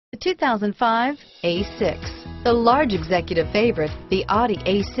The 2005 A6. The large executive favorite, the Audi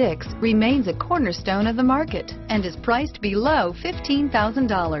A6, remains a cornerstone of the market and is priced below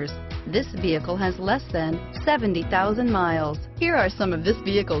 $15,000. This vehicle has less than 70,000 miles. Here are some of this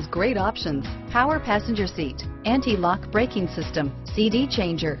vehicle's great options: power passenger seat, anti-lock braking system, CD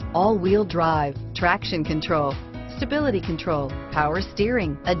changer, all-wheel drive, traction control, stability control, power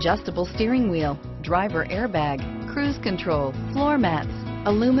steering, adjustable steering wheel, driver airbag, cruise control, floor mats,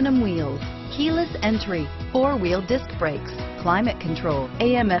 aluminum wheels, keyless entry, four-wheel disc brakes, climate control,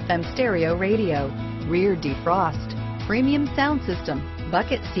 AM/FM stereo radio, rear defrost, premium sound system,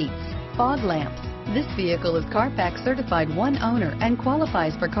 bucket seats, fog lamps. This vehicle is Carfax certified one owner and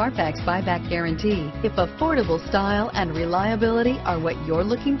qualifies for Carfax buyback guarantee. If affordable style and reliability are what you're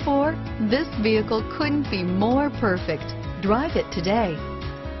looking for, this vehicle couldn't be more perfect. Drive it today.